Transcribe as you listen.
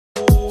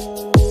What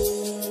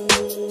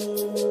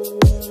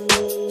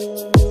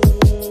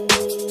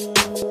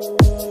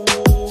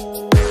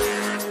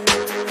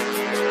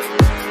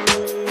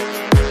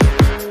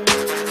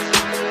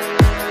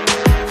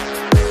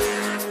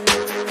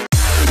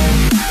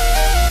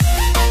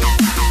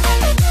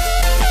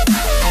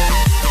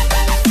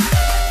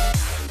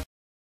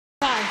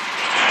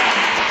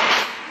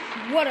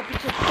up,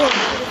 it's your boy,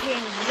 welcome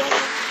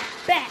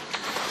back.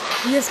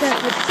 Yes,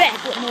 guys, we're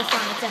back with more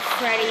Fnaf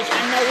Freddy's. I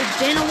know it's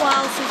been a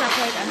while since I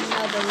played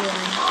another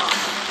one.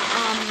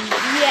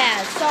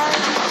 Yeah, sorry,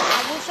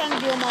 I was trying to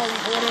do them all in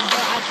order,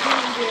 but I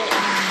couldn't do it.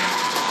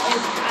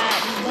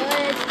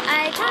 But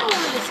I kind of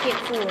wanted to skip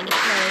 4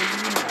 because,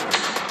 you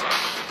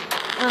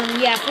know.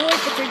 Yeah, 4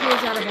 is the 3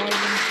 years out of all of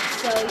them.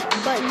 So,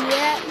 but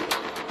yeah,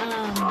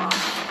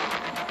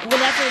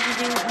 without further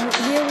ado,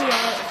 here we are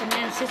at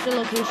Fnaf's sister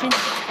location,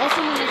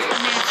 also known as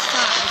Fnaf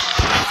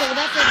 5. So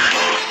without further ado,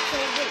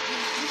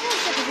 before I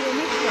start the video,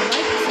 make sure you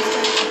like,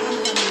 subscribe, and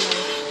comment down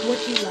below what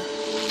you like.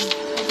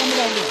 Comment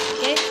down below,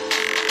 okay?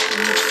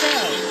 So,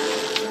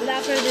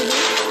 without further ado,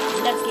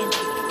 let's get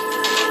into it.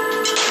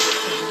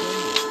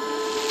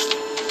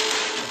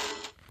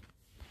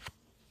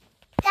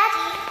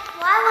 Daddy,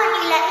 why won't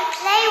you let me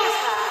play with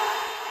her?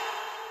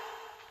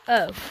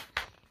 Oh.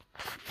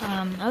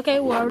 Okay,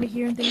 we're already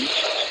here and things.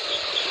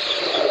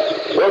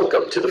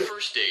 Welcome to the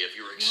first day of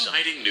your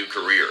exciting new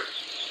career.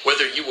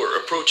 Whether you were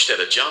approached at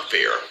a job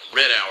fair,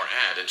 read our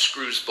ad and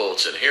screws,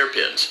 bolts, and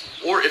hairpins,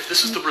 or if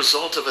this is the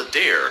result of a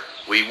dare,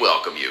 we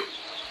welcome you.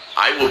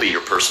 I will be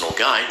your personal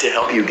guide to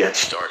help you get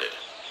started.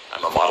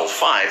 I'm a Model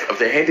 5 of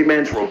the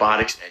Handyman's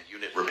Robotics and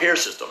Unit Repair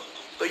System,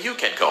 but you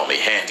can call me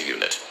Hand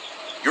Unit.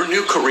 Your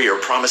new career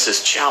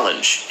promises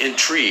challenge,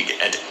 intrigue,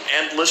 and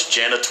endless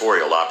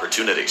janitorial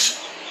opportunities.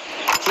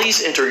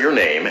 Please enter your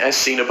name as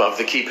seen above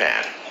the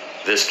keypad.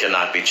 This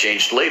cannot be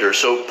changed later,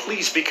 so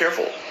please be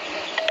careful.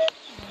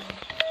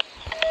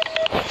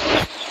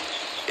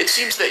 It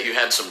seems that you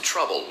had some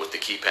trouble with the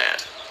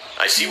keypad.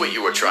 I see what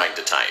you were trying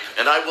to type,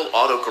 and I will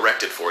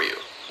auto-correct it for you.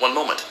 One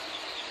moment.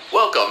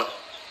 Welcome,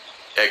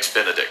 Eggs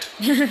Benedict.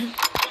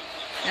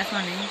 That's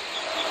my name.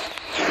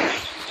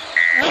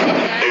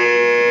 Okay,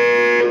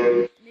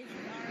 guys.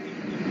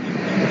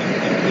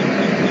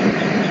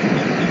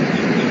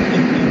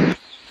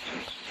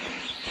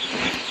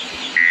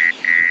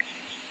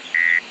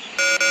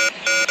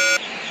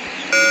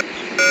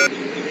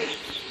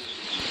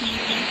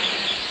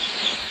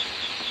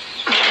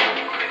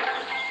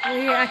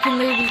 Here, I can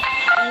literally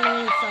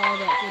saw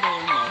that through the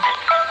window.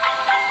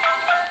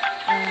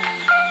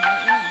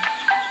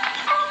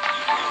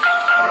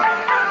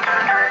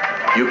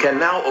 You can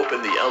now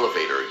open the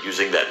elevator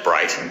using that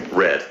bright,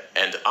 red,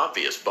 and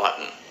obvious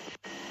button.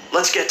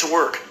 Let's get to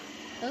work.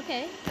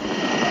 Okay.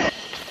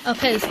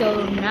 Okay,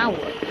 so now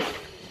what?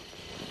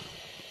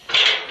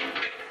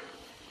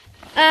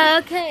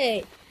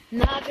 Okay.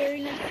 Not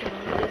very necessary.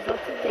 There's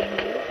lots of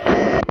danger.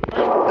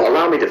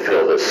 Allow me to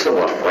fill this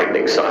somewhat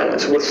frightening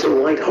silence with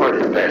some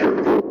lighthearted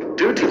banter.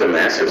 Due to the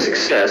massive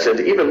success, and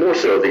even more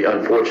so the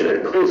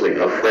unfortunate closing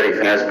of Freddy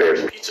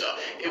Fazbear's Pizza,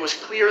 it was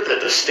clear that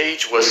the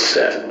stage was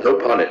set, no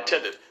pun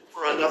intended,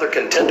 for another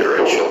contender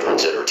in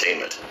children's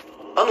entertainment.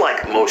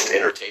 Unlike most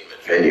entertainment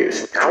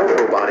venues, our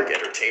robotic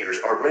entertainers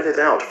are rented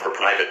out for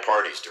private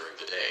parties during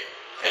the day.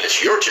 And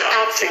it's your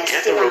job to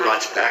get the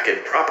robots back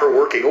in proper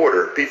working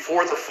order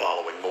before the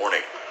following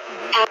morning.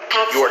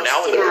 You are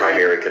now in the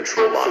primary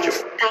control module.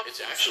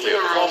 It's actually a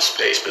crawl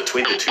space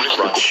between the 2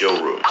 front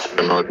showrooms.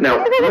 Now,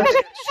 let's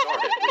get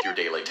started with your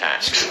daily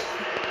tasks.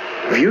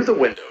 View the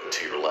window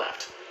to your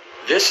left.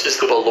 This is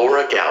the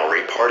Ballora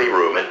Gallery Party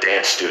Room and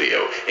Dance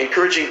Studio,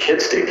 encouraging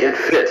kids to get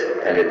fit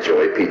and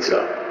enjoy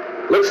pizza.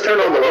 Let's turn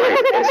on the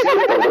light and see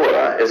if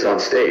Ballora is on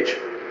stage.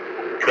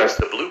 Press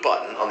the blue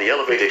button on the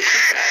elevated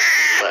keypad to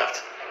the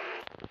left.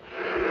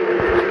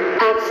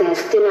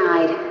 Access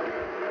denied.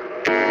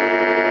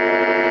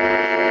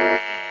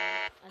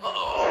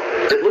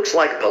 It looks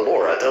like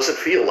Ballora doesn't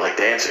feel like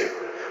dancing.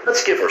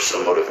 Let's give her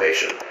some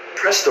motivation.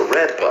 Press the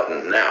red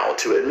button now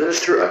to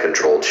administer a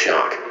controlled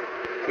shock.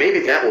 Maybe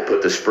that will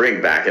put the spring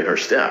back in her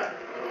step.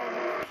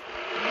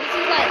 This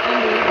is like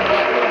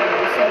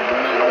unbelievable, so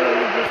we're not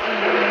really just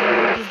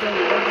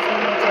gonna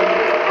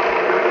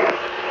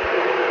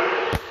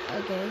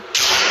okay.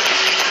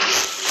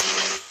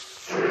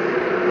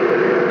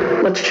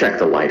 Let's check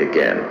the light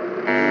again.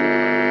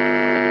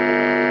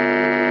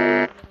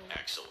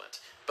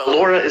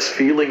 Ballora is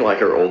feeling like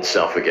her old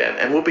self again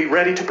and will be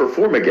ready to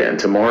perform again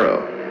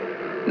tomorrow.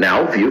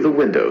 Now view the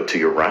window to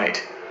your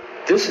right.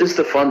 This is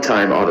the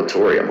Funtime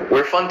Auditorium,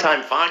 where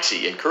Funtime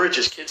Foxy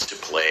encourages kids to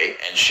play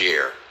and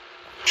share.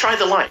 Try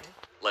the light.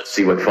 Let's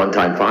see what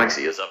Funtime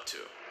Foxy is up to.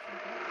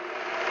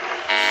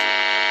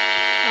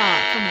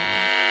 Oh, come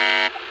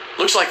on.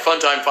 Looks like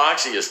Funtime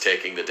Foxy is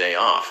taking the day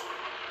off.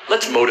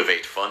 Let's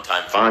motivate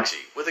Funtime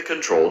Foxy with a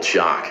controlled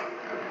shock.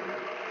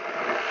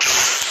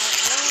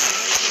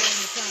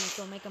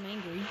 So make them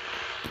angry.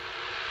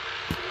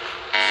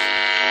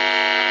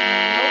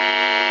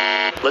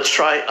 Let's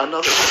try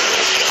another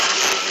controlled shock.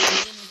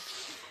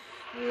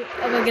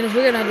 Oh my goodness,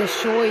 we're gonna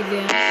destroy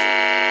them. Oh,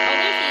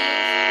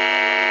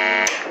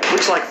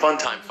 Looks like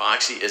Funtime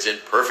Foxy is in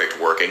perfect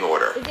working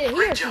order.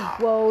 Great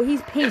job. Whoa,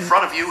 he's pink. In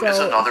front of you is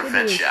so another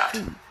vent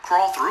shaft.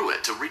 Crawl through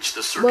it to reach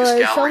the circus but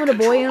gallery some of the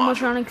boy control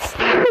module.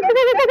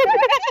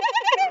 animatronics.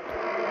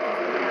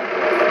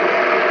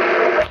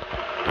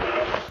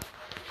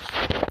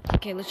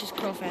 Okay, let's just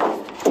crawl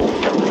fast.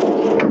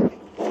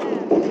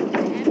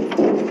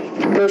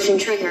 Motion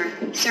trigger.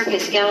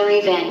 Circus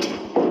gallery vent.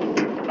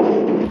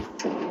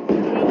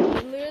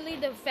 Literally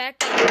the fact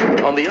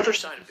that... On the other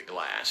side of the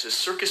glass is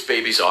Circus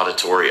Baby's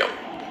auditorium.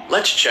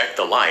 Let's check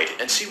the light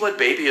and see what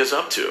Baby is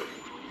up to.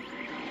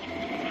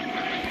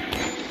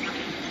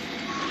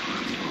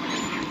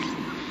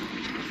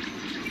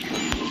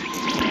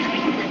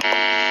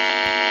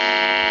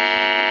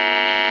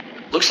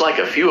 Looks like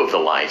a few of the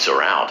lights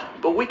are out,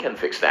 but we can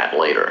fix that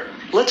later.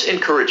 Let's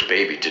encourage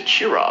Baby to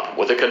cheer up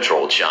with a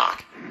controlled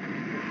shock.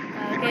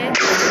 Okay.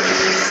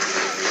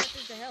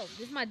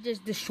 This might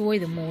just destroy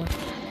them more.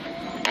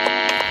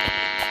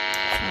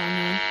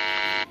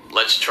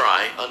 Let's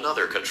try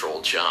another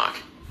controlled shock.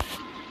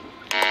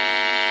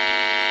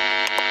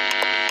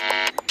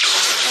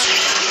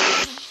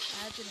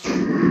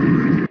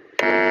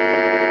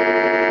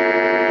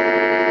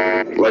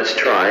 Let's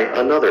try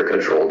another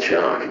controlled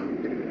shock.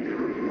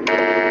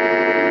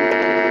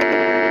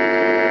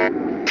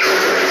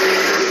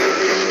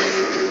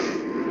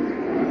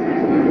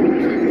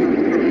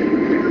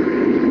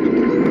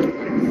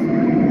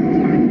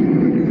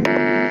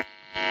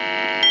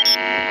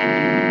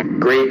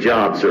 Great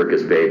job,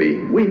 Circus Baby.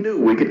 We knew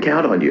we could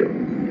count on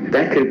you.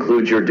 That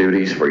concludes your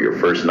duties for your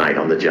first night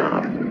on the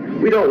job.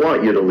 We don't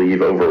want you to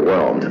leave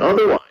overwhelmed,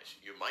 otherwise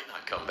you might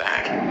not come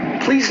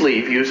back. Please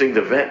leave using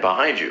the vent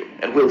behind you,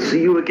 and we'll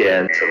see you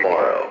again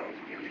tomorrow.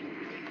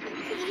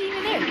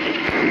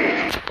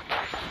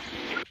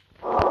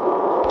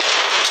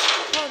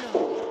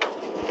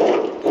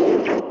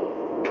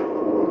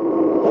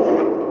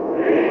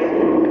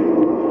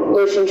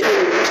 Motion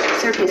trigger.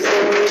 Circus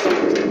gallery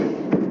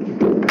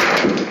vent.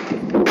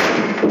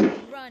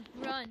 Run.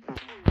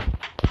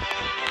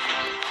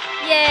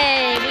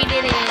 Yay, we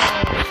did it.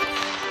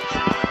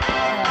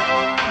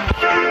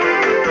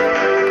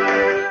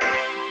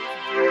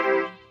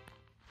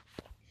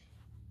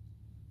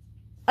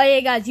 Oh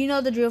yeah, guys, you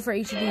know the drill for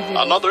each of these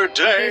videos. Another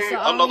day, Okay,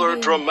 so another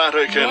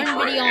dramatic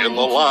entry in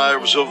the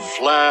lives of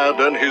Vlad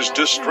and his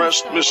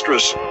distressed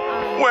mistress.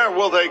 Where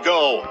will they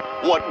go?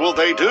 What will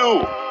they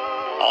do?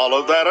 All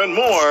of that and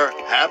more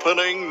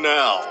happening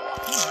now.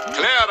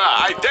 Clara,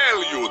 I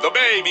tell you, the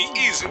baby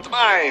isn't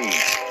mine.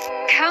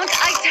 Count,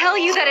 I tell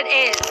you that it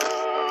is.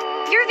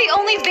 You're the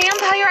only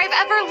vampire I've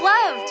ever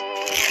loved.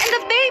 And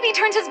the baby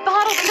turns his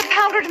bottles into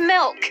powdered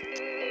milk.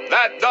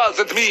 That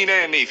doesn't mean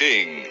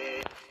anything.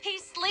 He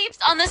sleeps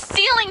on the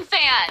ceiling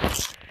fan.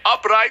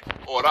 Upright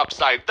or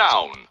upside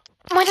down?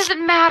 What does it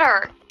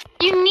matter?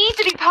 You need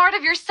to be part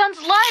of your son's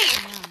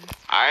life.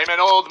 I'm an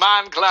old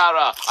man,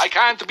 Clara. I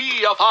can't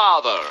be a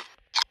father.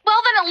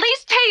 Well, then at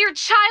least pay your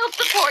child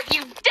support,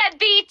 you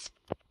deadbeat.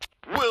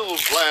 Will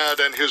Vlad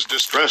and his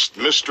distressed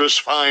mistress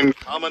find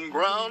common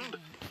ground?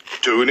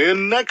 Tune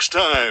in next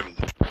time.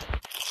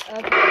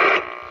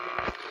 Okay.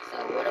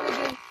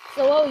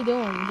 So what are we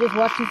doing? Just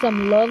watching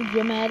some love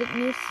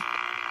dramaticness?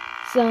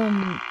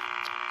 Some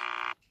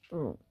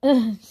Daddy,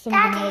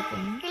 dramatic.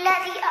 you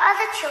let the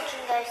other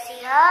children go see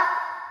her.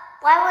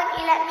 Why won't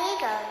you let me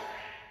go?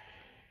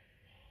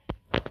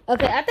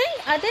 Okay, I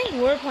think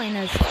we're playing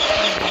as...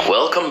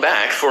 Welcome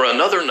back for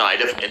another night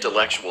of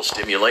intellectual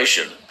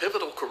stimulation,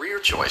 pivotal career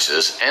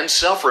choices, and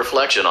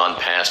self-reflection on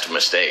past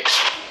mistakes.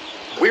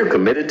 We're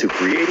committed to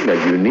creating a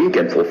unique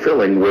and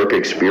fulfilling work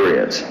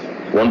experience.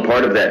 One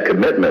part of that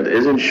commitment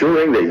is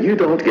ensuring that you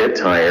don't get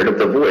tired of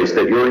the voice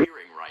that you're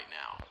hearing right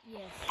now.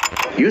 Yes.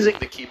 Using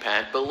the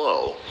keypad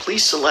below,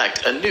 please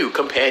select a new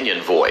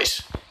companion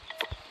voice.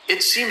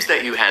 It seems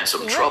that you had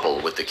some trouble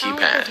with the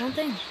keypad.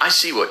 I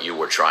see what you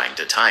were trying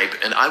to type,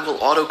 and I will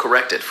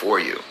auto-correct it for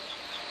you.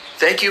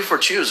 Thank you for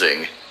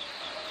choosing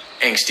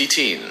Angsty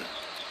Teen.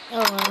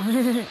 Oh,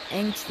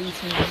 Angsty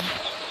Teen.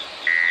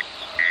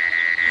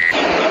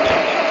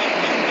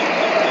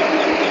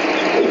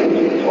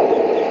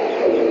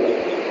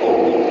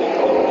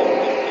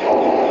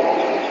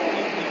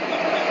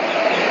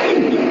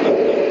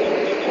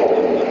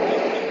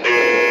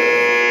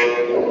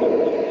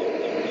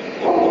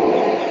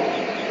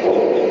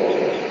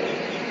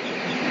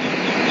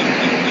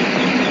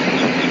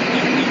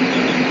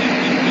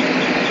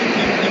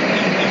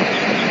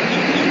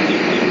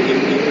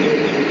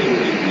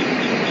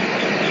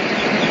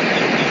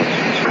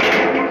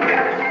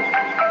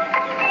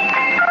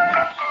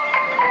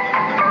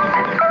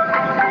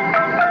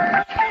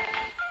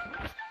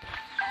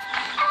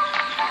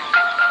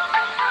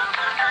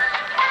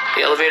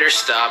 The elevator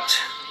stopped.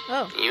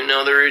 Oh. You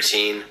know the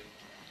routine.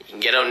 You can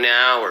get out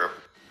now or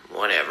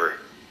whatever.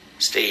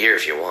 Stay here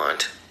if you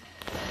want.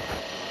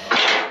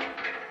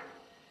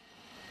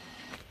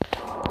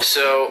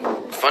 So,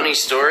 funny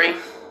story.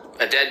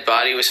 A dead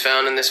body was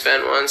found in this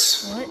vent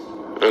once.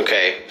 What?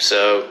 Okay,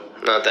 so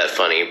not that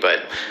funny,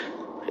 but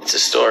it's a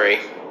story.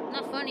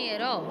 Not funny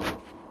at all.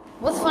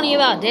 What's funny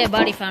about a dead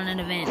body found in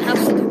an event? How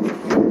stupid.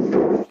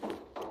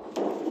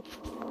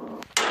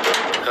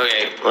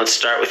 Okay, let's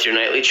start with your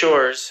nightly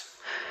chores.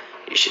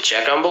 You should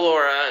check on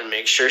Ballora and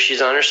make sure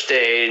she's on her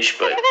stage,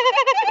 but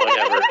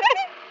whatever.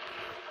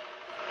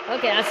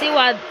 Okay, I see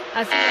why.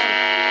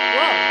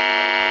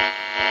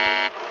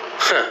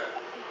 Huh.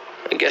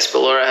 I guess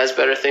Ballora has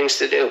better things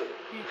to do.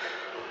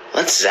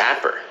 Let's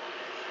zap her.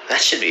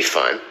 That should be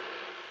fun.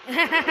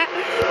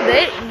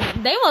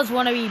 They must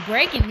want to be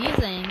breaking these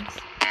things.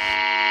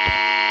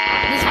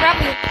 This is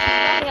probably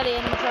how the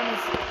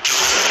animatronics,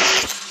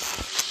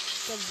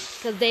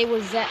 because they were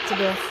zapped to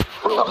death.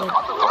 Oh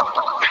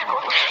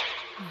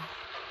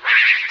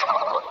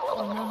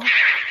no.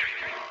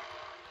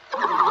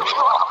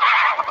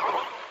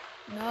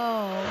 No.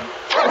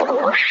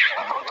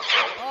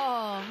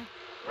 Oh.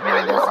 No,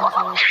 that's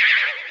not true.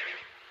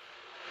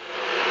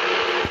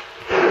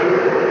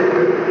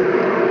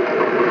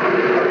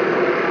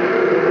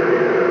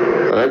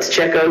 Let's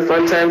check on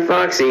Funtime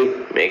Foxy.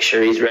 Make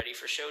sure he's ready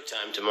for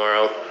showtime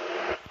tomorrow. Okay,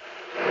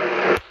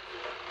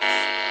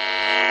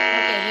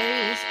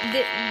 there he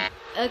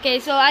is. Okay,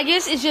 so I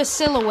guess it's just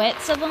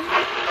silhouettes of them.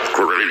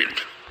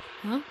 Great.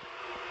 Huh?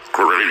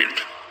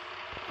 Great.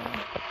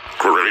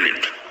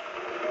 Great.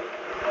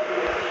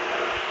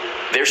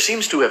 There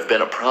seems to have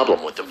been a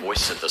problem with the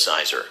voice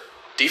synthesizer.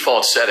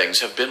 Default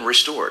settings have been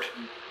restored.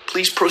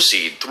 Please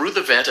proceed through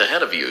the vent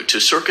ahead of you to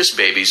Circus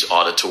Baby's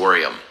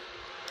auditorium.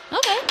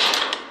 Okay.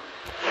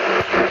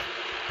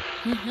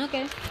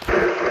 Okay.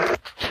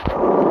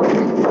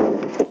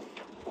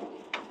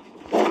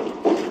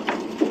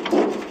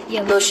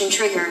 Yeah. Motion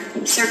trigger.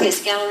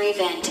 Circus gallery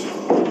vent.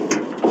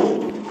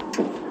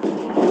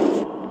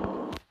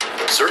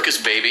 Circus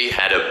Baby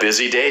had a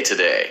busy day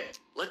today.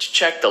 Let's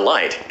check the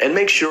light and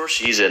make sure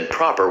she's in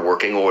proper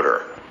working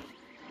order.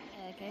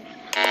 Okay.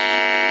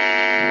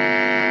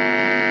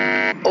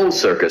 Oh,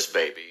 Circus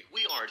Baby,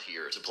 we aren't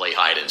here to play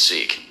hide and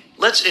seek.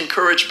 Let's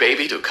encourage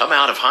Baby to come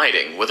out of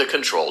hiding with a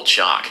controlled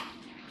shock.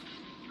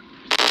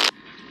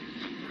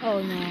 Oh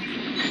no.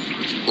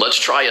 Let's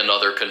try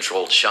another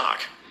controlled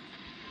shock.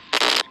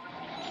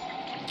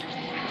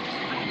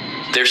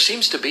 There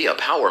seems to be a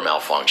power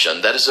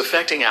malfunction that is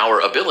affecting our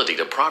ability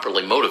to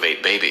properly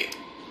motivate Baby.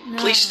 No.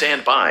 Please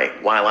stand by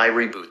while I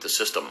reboot the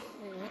system.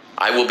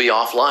 I will be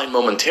offline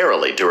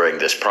momentarily during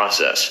this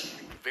process.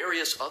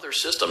 Various other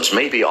systems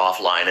may be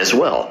offline as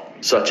well,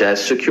 such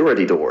as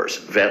security doors,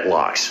 vent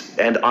locks,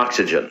 and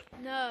oxygen.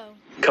 No.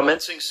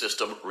 Commencing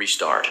system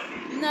restart.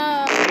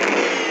 No.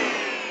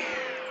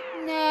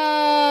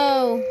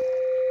 No.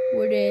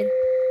 We're dead.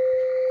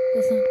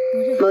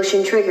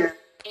 Motion trigger.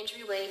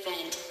 Entryway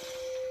vent.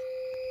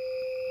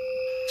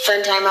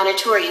 Funtime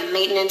auditorium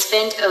maintenance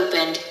vent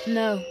opened.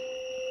 No.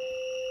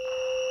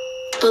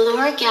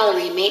 Ballora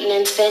gallery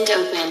maintenance vent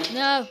opened.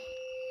 No.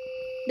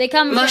 They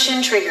coming.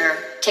 Motion trigger.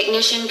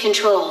 Technician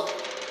control.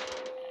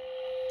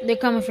 They're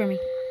coming for me.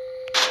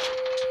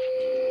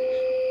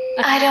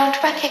 I don't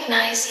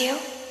recognize you.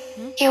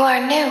 You are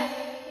new.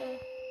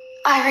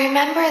 I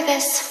remember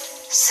this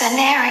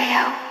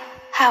scenario.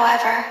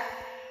 However,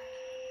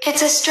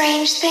 it's a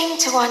strange thing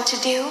to want to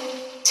do,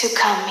 to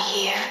come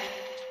here.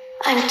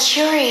 I'm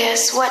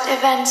curious what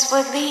events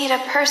would lead a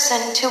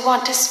person to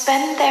want to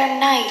spend their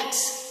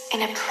nights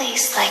in a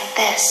place like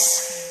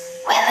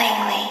this,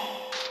 willingly.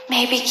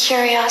 Maybe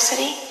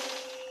curiosity,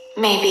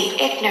 maybe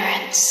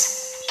ignorance.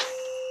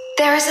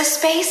 There is a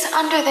space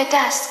under the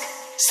desk.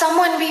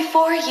 Someone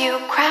before you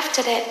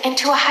crafted it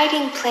into a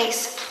hiding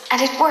place,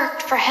 and it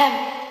worked for him.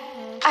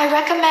 I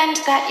recommend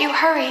that you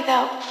hurry,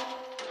 though.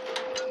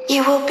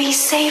 You will be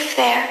safe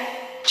there.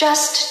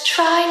 Just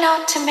try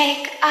not to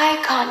make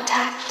eye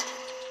contact.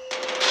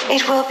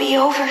 It will be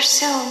over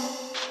soon.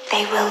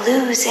 They will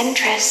lose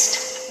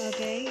interest.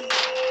 Okay.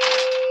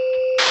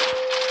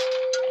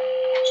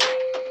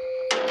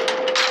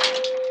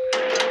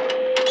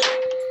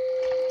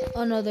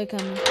 Oh no, they're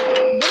coming.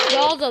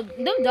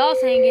 Them dolls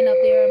hanging up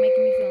there are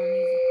making me feel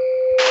uneasy.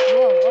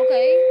 Whoa,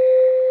 okay.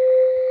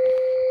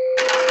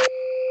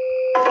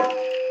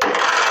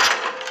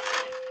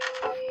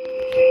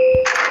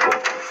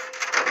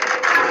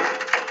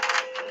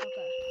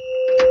 Okay.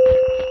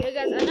 Hey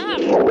guys, I know how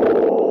to...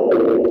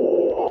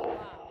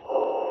 Wow.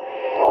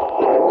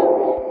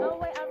 Oh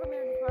wait, I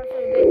remember the part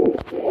where they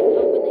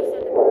when they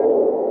said the part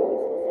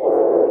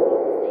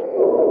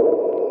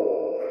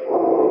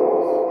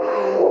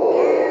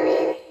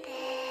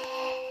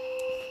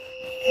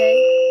Hey, how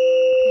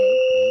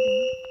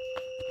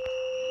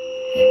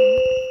you doing?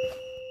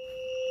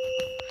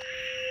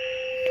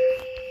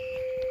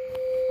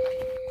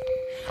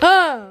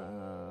 Oh,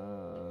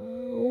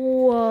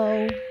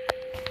 whoa.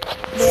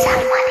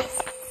 Someone is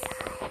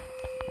inside.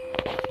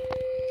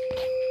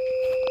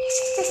 Is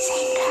this the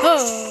same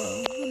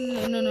person?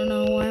 Oh, no.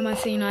 Why am I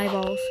seeing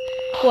eyeballs?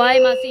 Why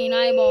am I seeing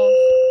eyeballs?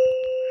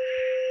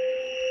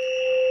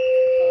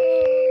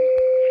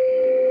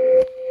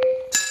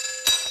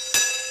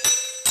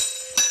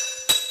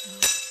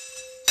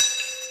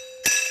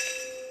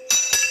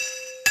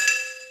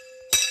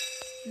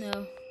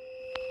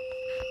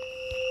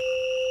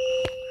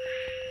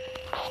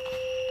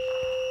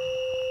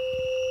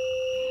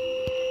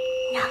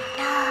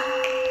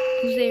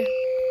 Who's there?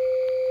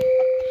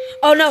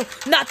 Oh no,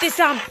 not this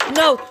time.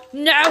 No,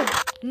 no,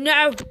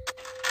 no,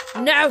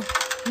 no,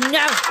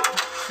 no.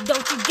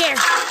 Don't you dare.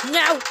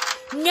 No,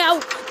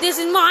 no. This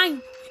is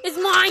mine. It's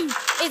mine.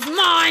 It's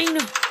mine.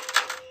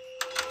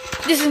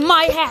 This is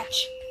my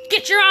hatch.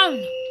 Get your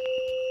own.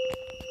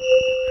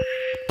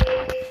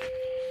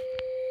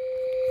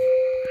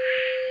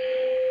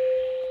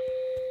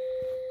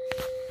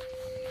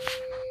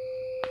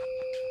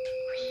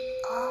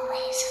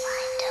 Always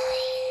find a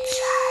way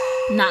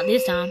inside. Not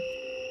this time.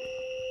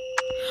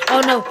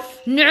 Oh no,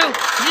 no,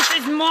 this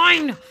is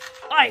mine.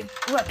 I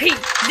repeat,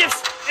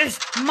 this is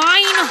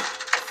mine.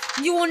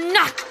 You will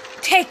not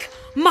take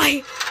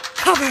my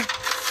cover.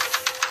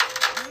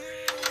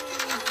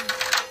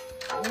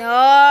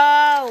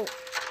 No.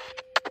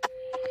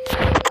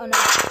 Oh no.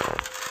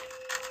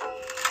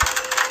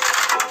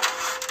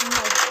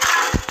 No.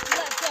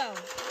 Let go.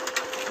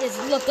 Just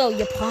let go,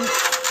 you punk.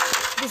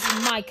 This is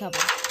my cover.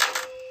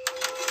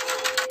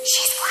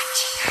 She's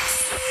watching us.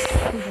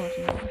 Who's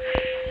watching us?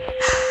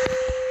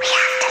 We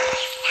have to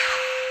leave now.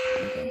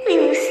 We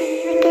will see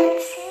you again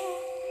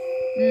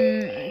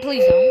soon.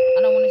 Please don't. I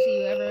don't want to see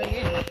you ever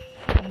again.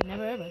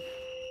 Never ever.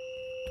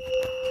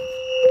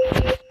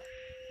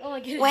 Oh my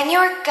goodness. When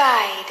your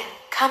guide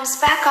comes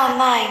back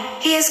online,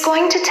 he is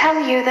going to tell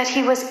you that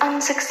he was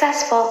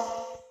unsuccessful,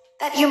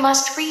 that you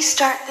must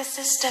restart the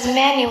system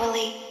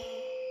manually.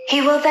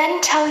 He will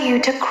then tell you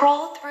to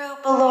crawl through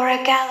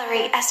Ballora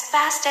Gallery as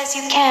fast as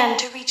you can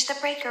to reach the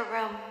breaker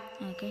room.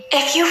 Okay.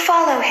 If you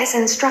follow his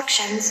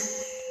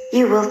instructions,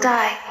 you will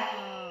die.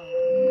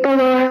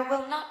 Ballora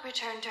will not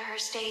return to her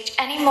stage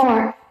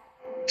anymore.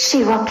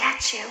 She will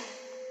catch you.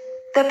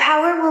 The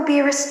power will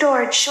be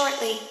restored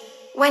shortly.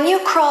 When you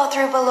crawl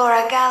through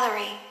Ballora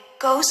Gallery,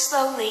 go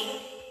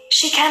slowly.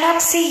 She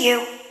cannot see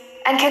you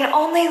and can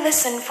only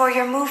listen for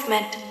your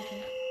movement.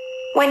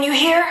 When you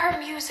hear her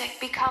music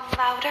become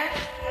louder,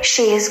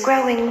 she is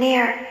growing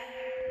near,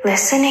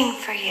 listening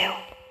for you.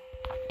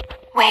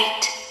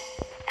 Wait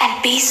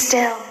and be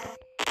still.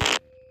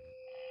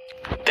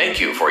 Thank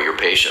you for your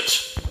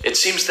patience. It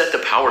seems that the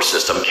power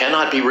system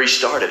cannot be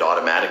restarted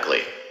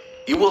automatically.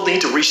 You will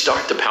need to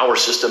restart the power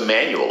system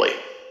manually.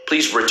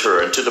 Please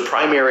return to the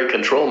primary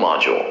control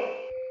module.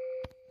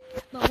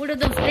 But what if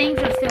those things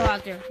are still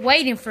out there,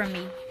 waiting for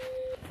me?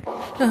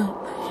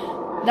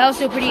 That was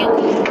still pretty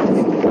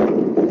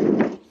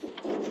uncomfortable.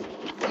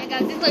 Yeah,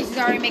 guys, this place is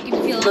already making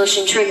me feel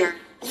Motion trigger.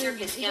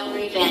 Circus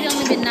gallery vent. It's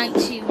only been night 2.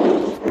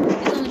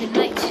 It's only been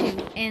night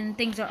 2, and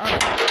things are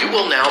up. You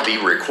will now be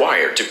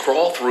required to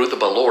crawl through the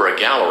Ballora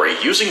Gallery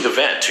using the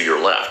vent to your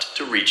left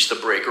to reach the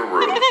breaker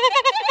room.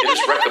 It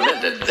is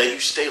recommended that you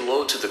stay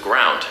low to the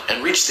ground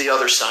and reach the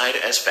other side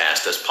as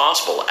fast as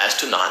possible as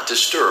to not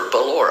disturb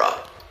Ballora.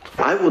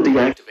 I will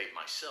deactivate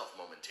myself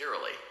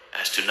momentarily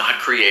as to not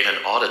create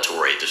an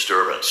auditory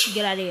disturbance.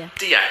 Good idea.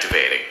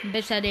 Deactivating.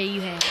 Best idea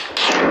you have.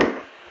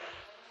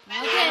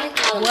 Okay,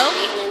 well.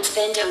 Maintenance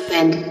vent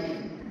opened.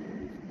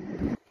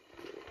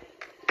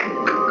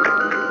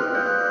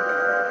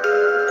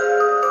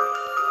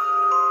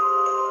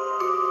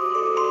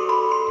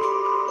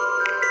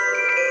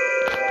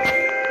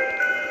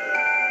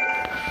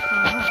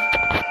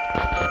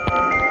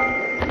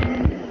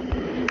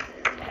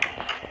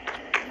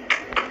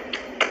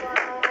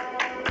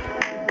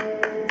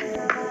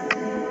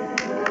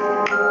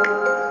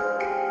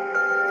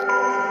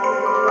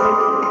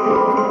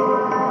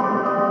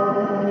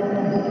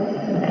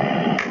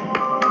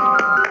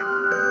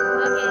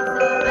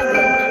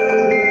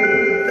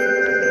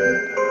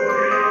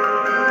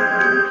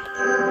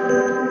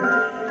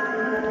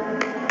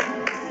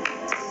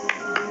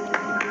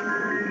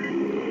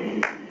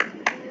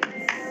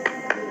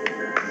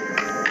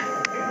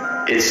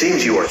 It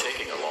seems you are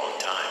taking a long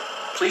time.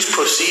 Please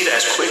proceed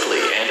as quickly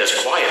and as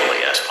quietly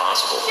as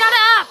possible. Shut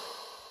up!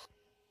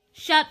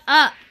 Shut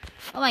up!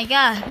 Oh my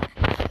god.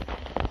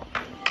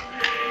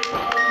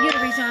 You're the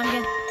reason I'm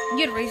gonna.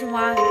 You're the reason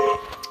why.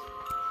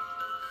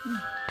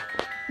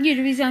 You're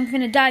the reason I'm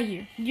gonna die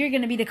here. You're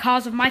gonna be the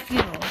cause of my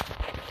funeral.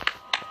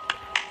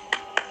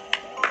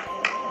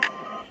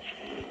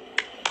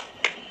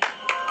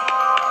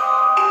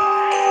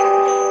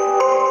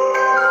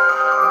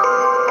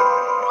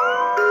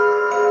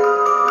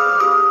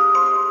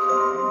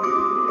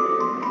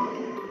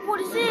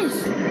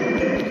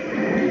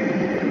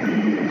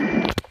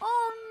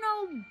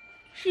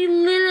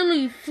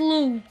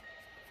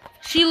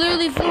 She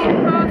literally flew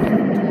across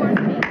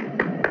towards me.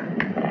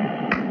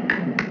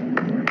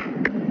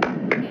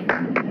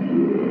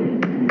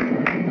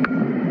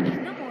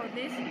 No more of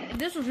this. If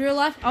this was real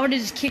life, I would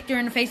have just kicked her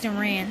in the face and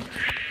ran.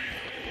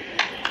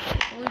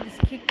 I would have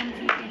just kicked them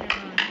teeth in and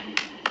run.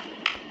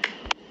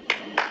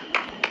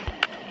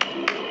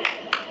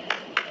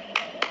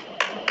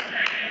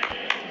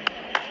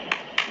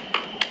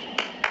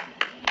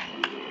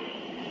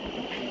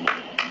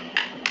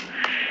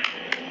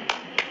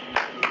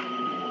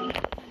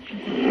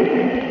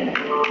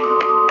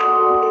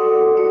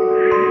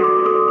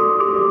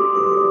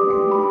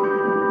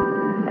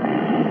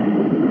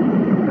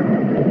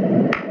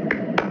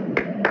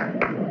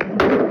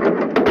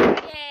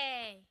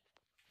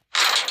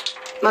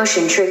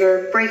 motion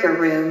trigger breaker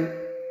room.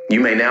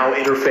 You may now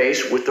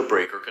interface with the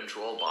breaker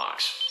control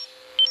box.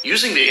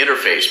 Using the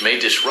interface may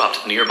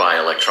disrupt nearby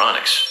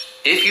electronics.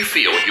 If you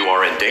feel you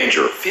are in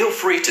danger, feel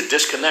free to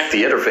disconnect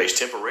the interface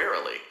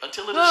temporarily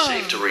until it is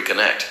safe to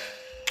reconnect.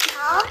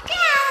 Calm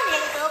down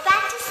and go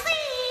back to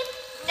sleep.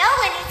 No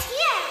one is here.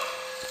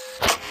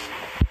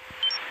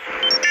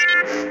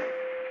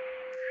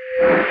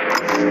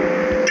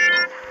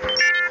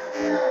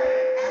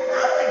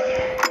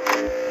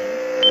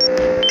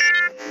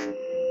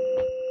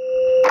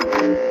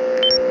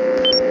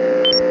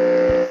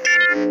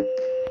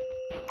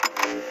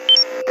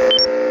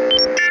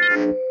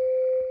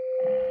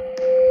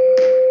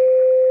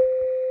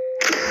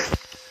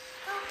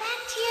 Go back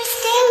to your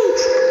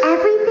stage.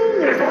 Everything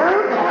is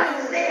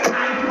okay.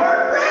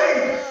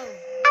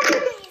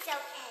 Everything is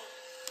okay.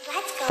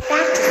 Let's go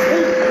back to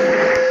sleep.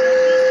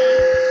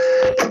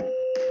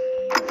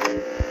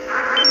 I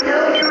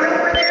know you're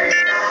over there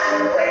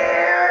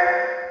somewhere.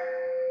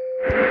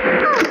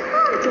 Oh,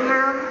 calm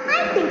down. I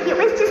think it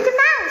was just a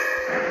mouse.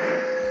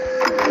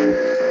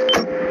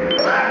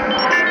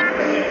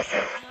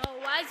 No,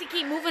 why does he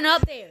keep moving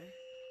up there?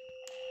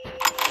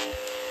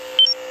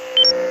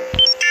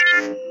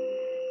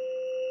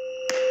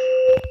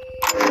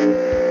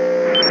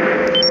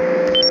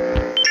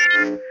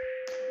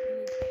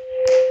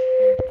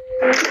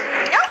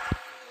 Nope.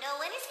 No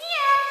one is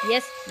here.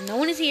 Yes, no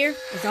one is here.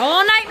 It's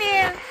all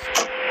nightmare.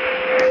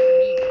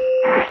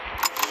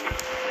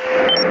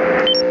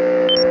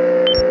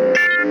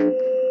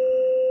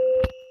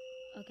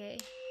 Okay.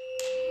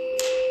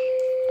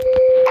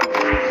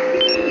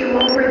 You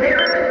over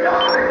there in the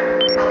dark.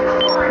 Come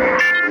on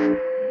out.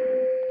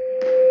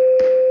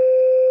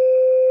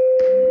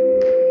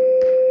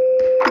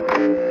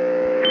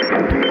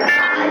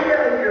 I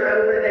know you're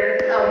over there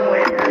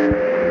somewhere.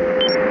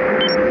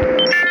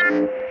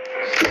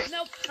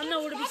 Nope, I'm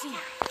nowhere to be seen.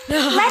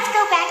 Let's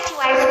go back to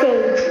our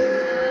stage.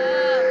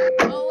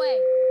 Go away.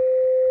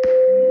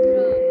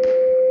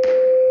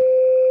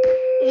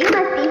 You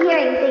must be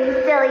hearing things,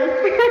 silly.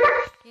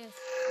 Yes.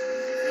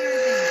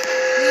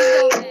 Please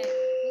go back.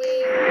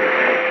 Please.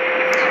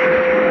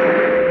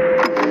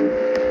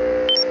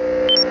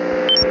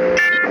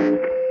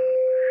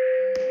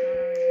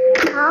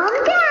 Calm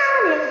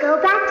down and go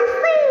back to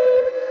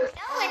sleep.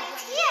 No one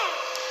is here.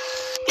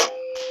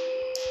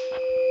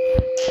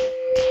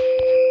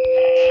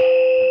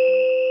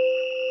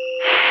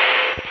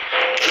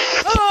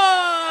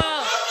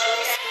 Oh!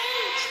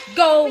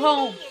 Go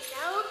home. It's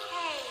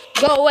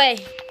okay. Go away.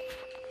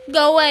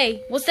 Go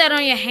away. What's that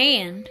on your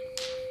hand?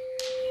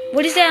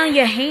 What is that on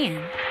your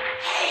hand?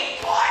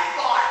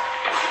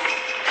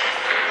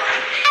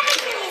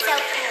 Everything is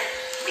okay.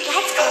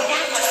 Let's go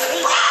back to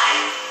sleep.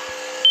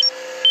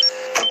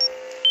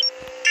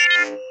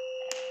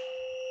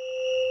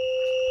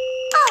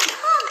 Oh,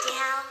 calm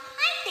down.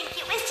 I think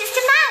it was just a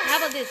mouse. How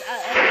about this?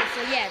 Okay,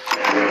 so yeah,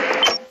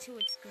 to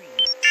its screen.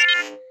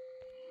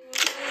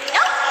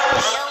 Nope.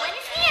 No one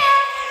is here.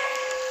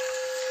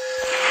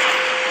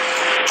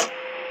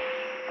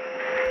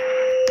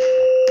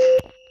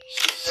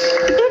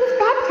 It's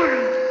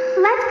bedtime.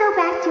 Let's go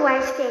back to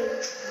our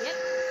stage. Yep.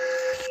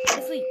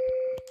 Asleep.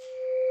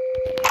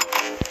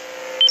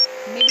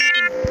 Maybe you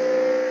can...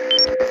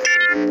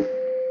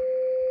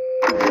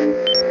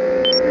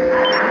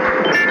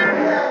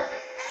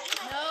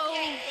 No.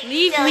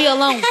 Leave me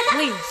alone,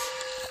 please.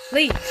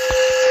 Please.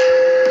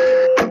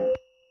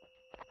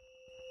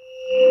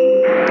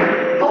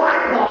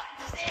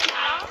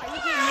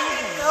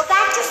 Go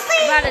back to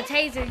sleep. About a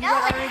taser, you No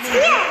got one already. is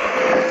here.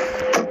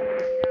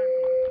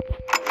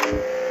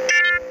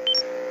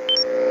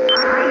 I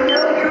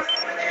know you're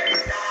over there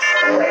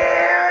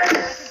somewhere. I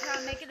can try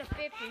to make it a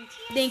 50.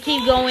 Then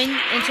keep going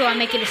until I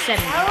make it a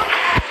 70.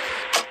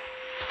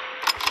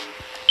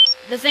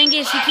 The thing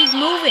is, he keeps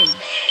moving.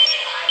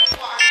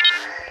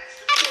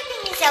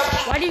 Everything is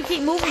okay. Why do you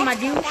keep moving, my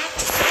dude? Back to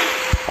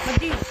sleep. My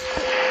dude.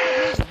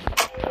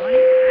 Okay,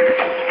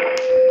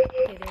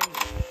 there you go.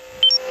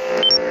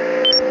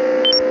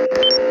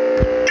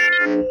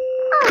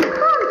 Oh,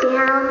 calm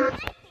down.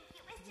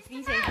 Just be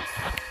safe.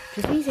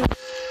 Just be safe.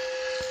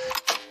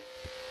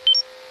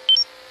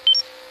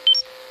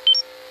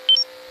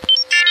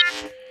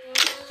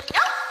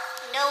 Nope.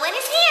 No one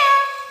is here.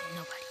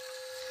 Nobody.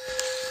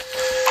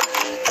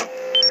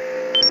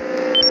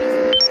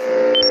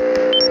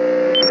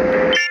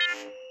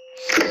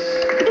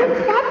 It's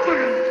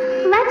bedtime.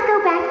 Let's go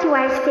back to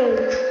our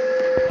stage.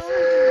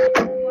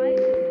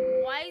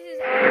 Why is this?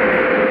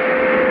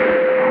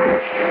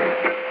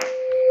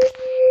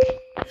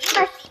 You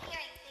must be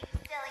hearing things,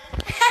 silly.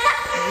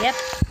 Yep.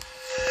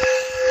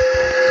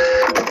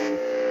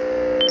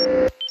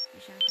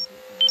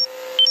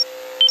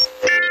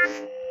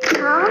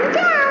 Calm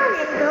down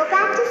and go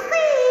back to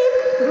sleep.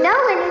 No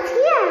one is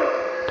here.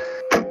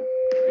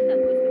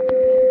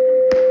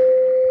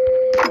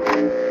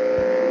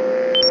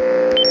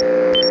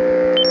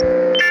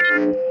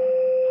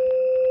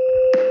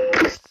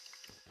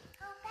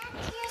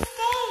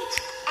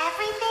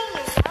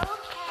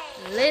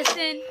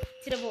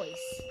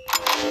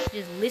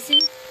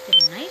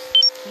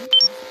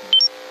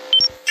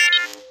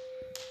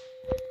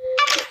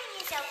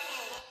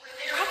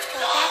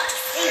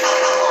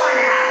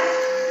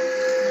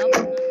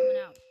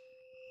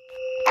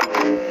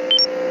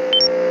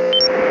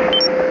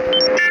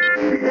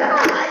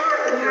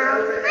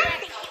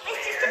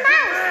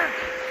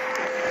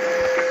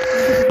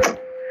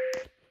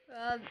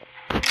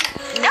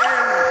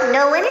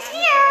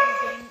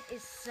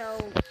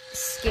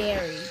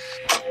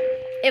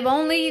 if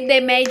only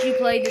they made you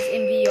play this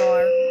in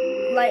VR.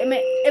 Like,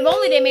 if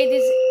only they made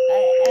this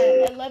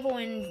a level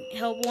in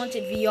Help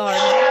Wanted VR.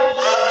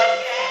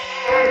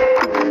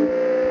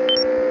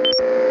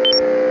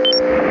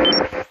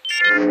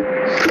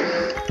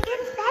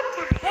 It's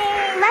bedtime.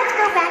 Let's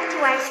go back to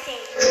our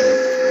stage.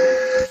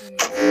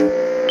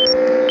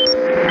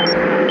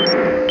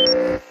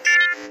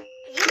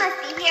 You must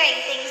be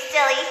hearing things,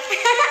 silly.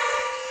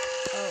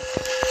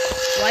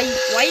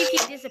 Why you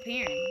keep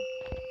disappearing?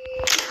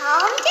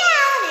 Calm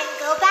down and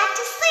go back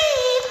to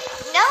sleep.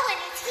 No one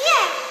is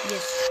here.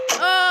 Yes.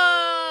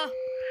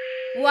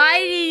 Why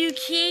do you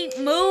keep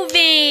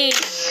moving?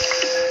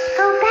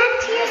 Go back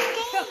to your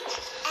stage.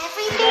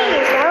 Everything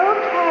is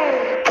okay.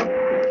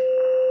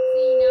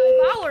 See, now if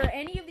I were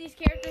any of these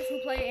characters who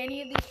play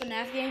any of these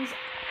FNAF games,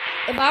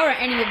 if I were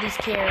any of these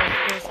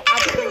characters,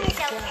 I'd bring a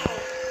gun.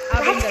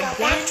 I'd bring a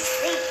gun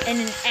and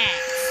an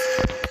axe.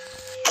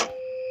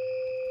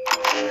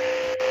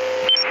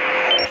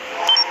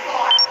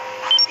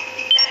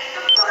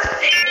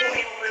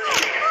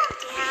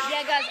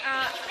 Yeah, guys,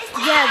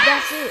 yeah,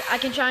 that's it. I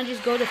can try and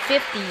just go to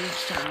 50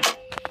 each time.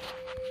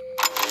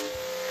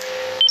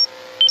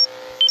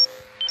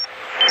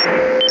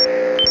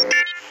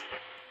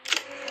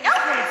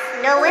 Nope,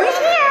 no one is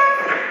here.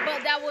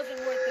 But that wasn't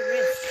worth the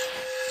risk.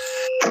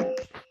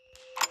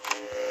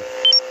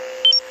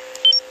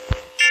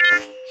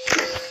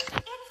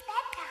 It's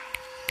bedtime.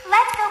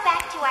 Let's go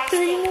back to our stage.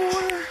 You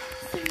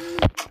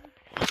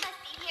must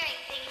be hearing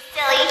things,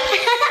 silly.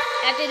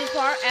 After this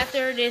part,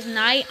 after this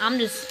night, I'm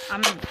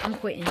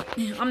quitting.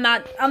 I'm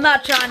not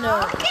trying to.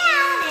 Calm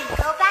down and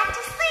go back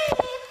to sleep.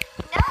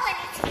 No one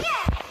is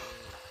here.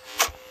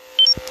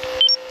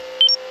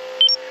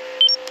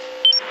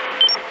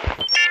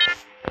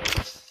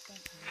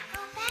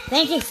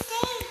 Thank you.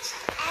 Stage.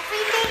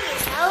 Everything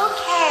is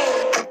okay.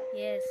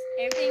 Yes,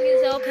 everything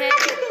is okay.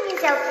 Everything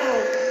is okay.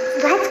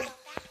 Let's go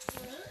back to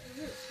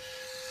sleep.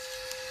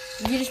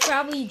 You're just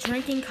probably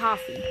drinking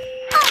coffee.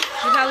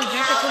 You're probably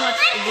drinking too much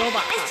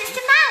robot It's coffee. just a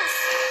mouse.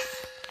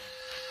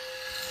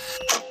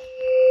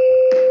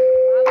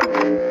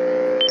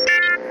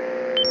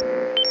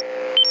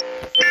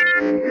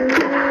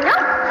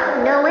 Nope,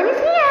 no one is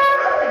here.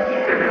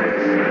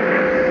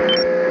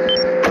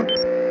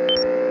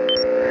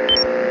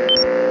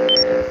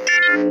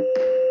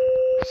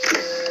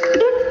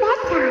 It's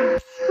bedtime.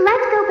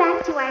 Let's go back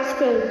to our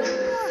stage.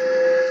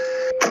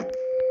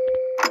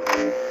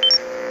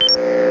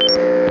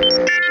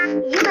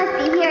 You must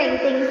be hearing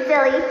things,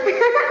 silly. Keep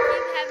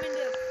having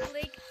to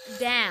click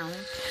down.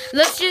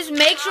 Let's just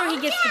make sure he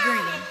gets the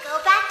green. Go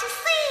back to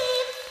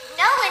sleep.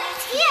 No one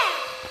is here.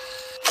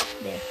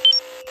 There.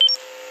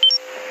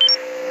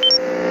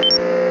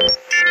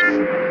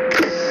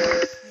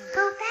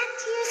 Go back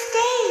to your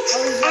stage.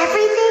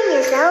 Everything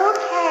is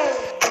okay.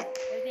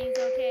 Everything's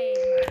okay,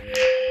 Martin.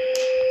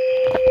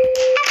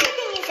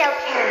 Everything is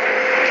okay.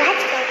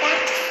 Let's go back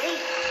to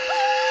sleep.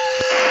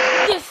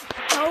 Just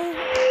go.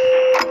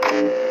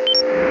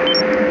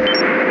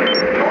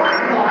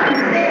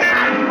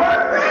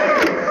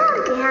 Calm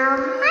down.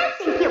 I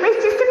think it was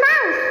just a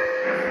mouse.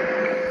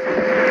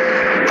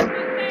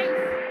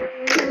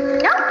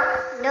 Nope,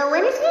 no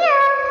one is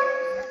here.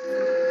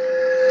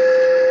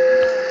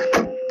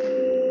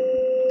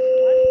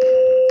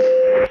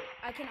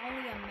 I can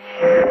only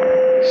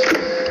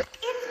imagine.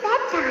 It's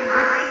bedtime.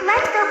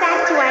 Let's go back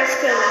to our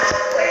stage.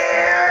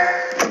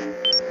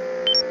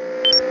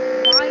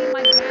 Why am I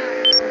down?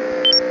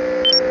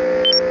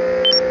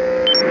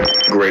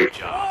 Great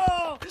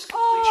job. This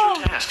completes your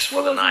tasks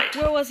for the night.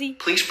 Where was he?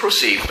 Please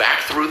proceed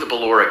back through the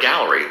Ballora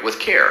Gallery with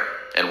care,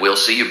 and we'll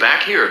see you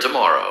back here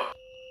tomorrow.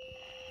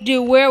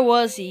 Dude, where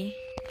was he?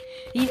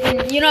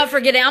 You know,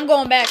 forget it. I'm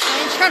going back.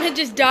 I ain't trying to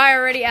just die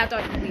already after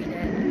I complete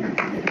that.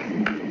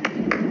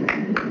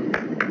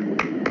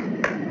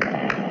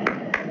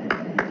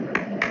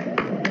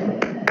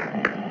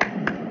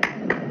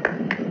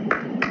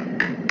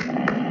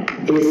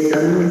 Is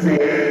someone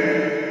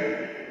there?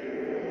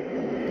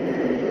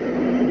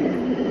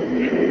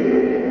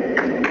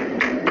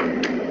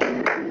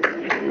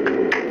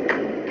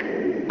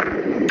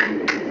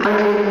 I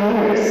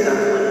know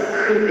someone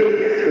creeping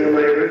through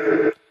my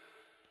room.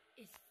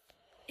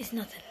 It's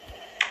nothing.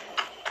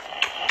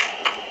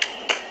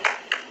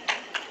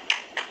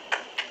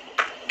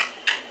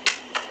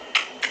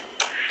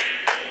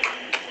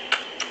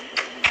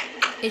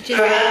 It's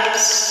just.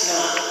 Perhaps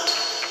not.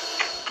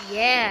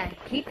 Yeah,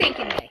 keep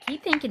thinking that.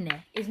 Keep thinking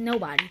that. It's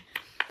nobody.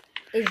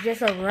 It's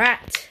just a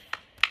rat.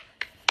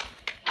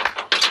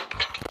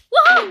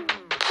 Woohoo!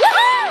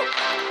 Woohoo!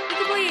 We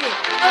completed it.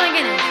 Oh my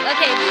goodness.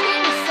 Okay, this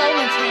game is so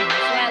intense.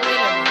 Yeah,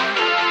 literally.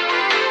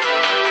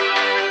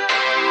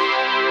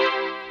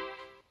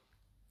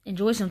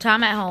 Enjoy some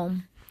time at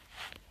home.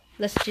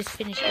 Let's just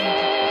finish it.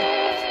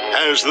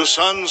 As the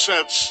sun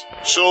sets,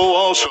 so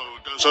also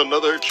does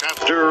another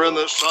chapter in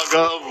the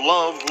saga of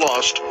love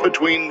lost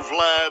between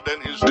Vlad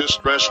and his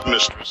distressed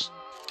mistress.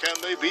 Can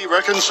they be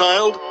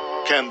reconciled?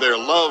 Can their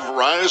love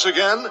rise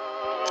again?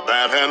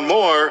 That and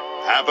more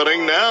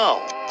happening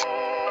now.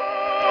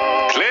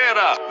 Clear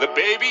Laura, the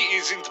baby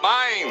isn't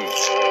mine.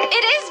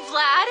 It is,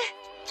 Vlad.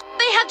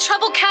 They had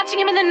trouble catching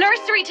him in the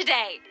nursery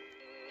today.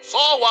 So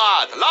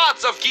what?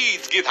 Lots of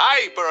kids get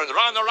hyper and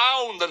run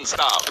around and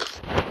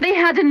stuff. They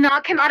had to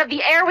knock him out of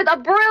the air with a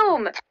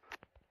broom.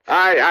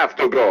 I have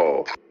to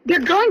go. You're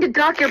going to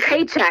dock your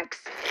paychecks.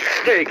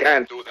 They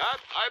can't do that.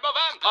 I'm a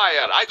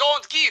vampire. I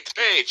don't get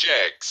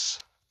paychecks.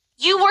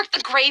 You work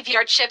the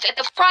graveyard shift at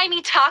the Fry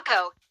Me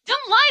Taco.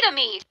 Don't lie to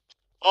me.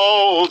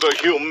 Oh, the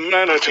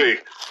humanity.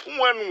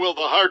 When will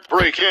the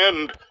heartbreak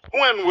end?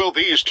 When will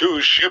these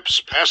two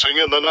ships passing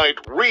in the night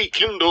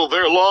rekindle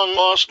their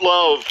long-lost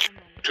love?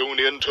 Tune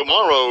in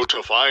tomorrow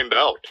to find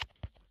out.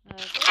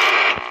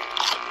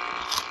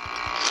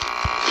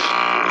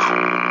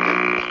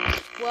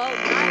 Well,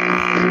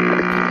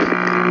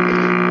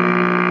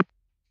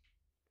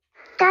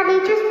 Daddy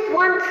just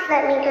once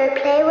let me go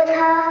play with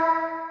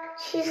her.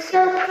 She's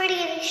so pretty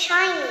and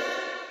shiny.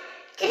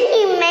 Didn't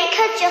you make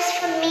her just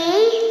for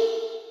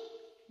me?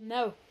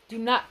 no, do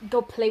not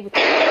go play with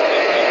her.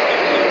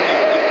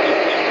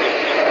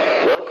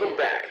 Welcome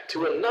back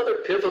to another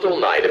pivotal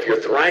night of your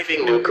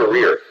thriving new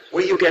career,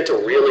 where you get to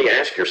really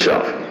ask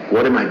yourself,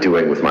 what am I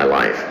doing with my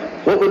life?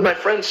 What would my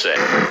friends say?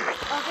 Okay,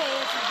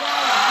 so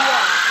guys,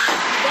 yeah,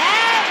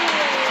 that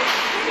was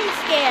pretty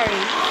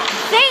scary.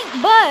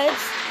 But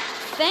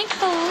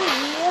thankfully,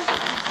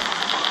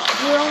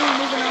 we're only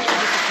moving on to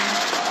this one.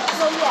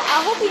 So yeah,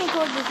 I hope you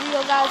enjoyed this video,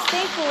 guys.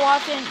 Thanks for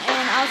watching,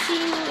 and I'll see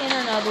you in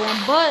another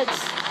one. But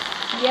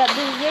yeah,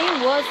 this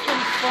game was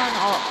pretty fun.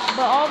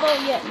 But although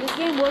yeah, this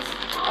game was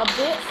a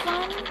bit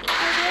fun,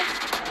 I guess.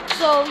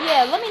 So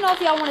yeah, let me know if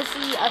y'all want to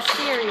see a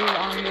series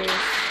on this.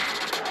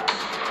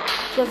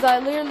 Because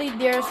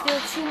there are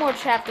still 2 more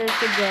chapters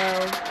to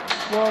go.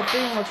 Well,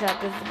 3 more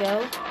chapters to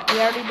go.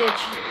 We already did,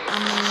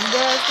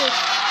 there are still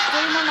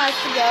 3 more nights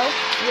to go.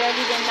 We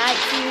already did night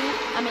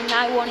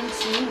 1 and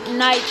 2.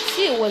 Night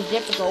 2 was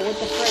difficult with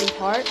the Freddy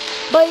part.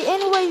 But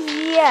anyways,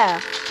 yeah.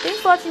 Thanks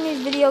for watching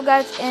this video,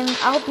 guys, and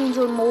I hope you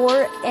enjoyed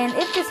more. And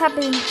if this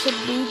happens to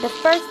be the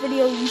first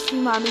video you see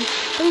mommy,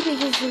 please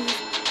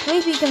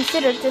be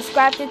considered to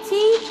subscribe to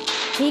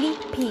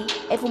TDP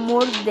and for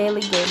more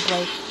daily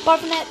gameplay. Apart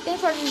from that,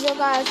 thanks for watching this video,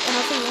 guys, and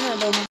I'll see you in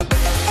another one.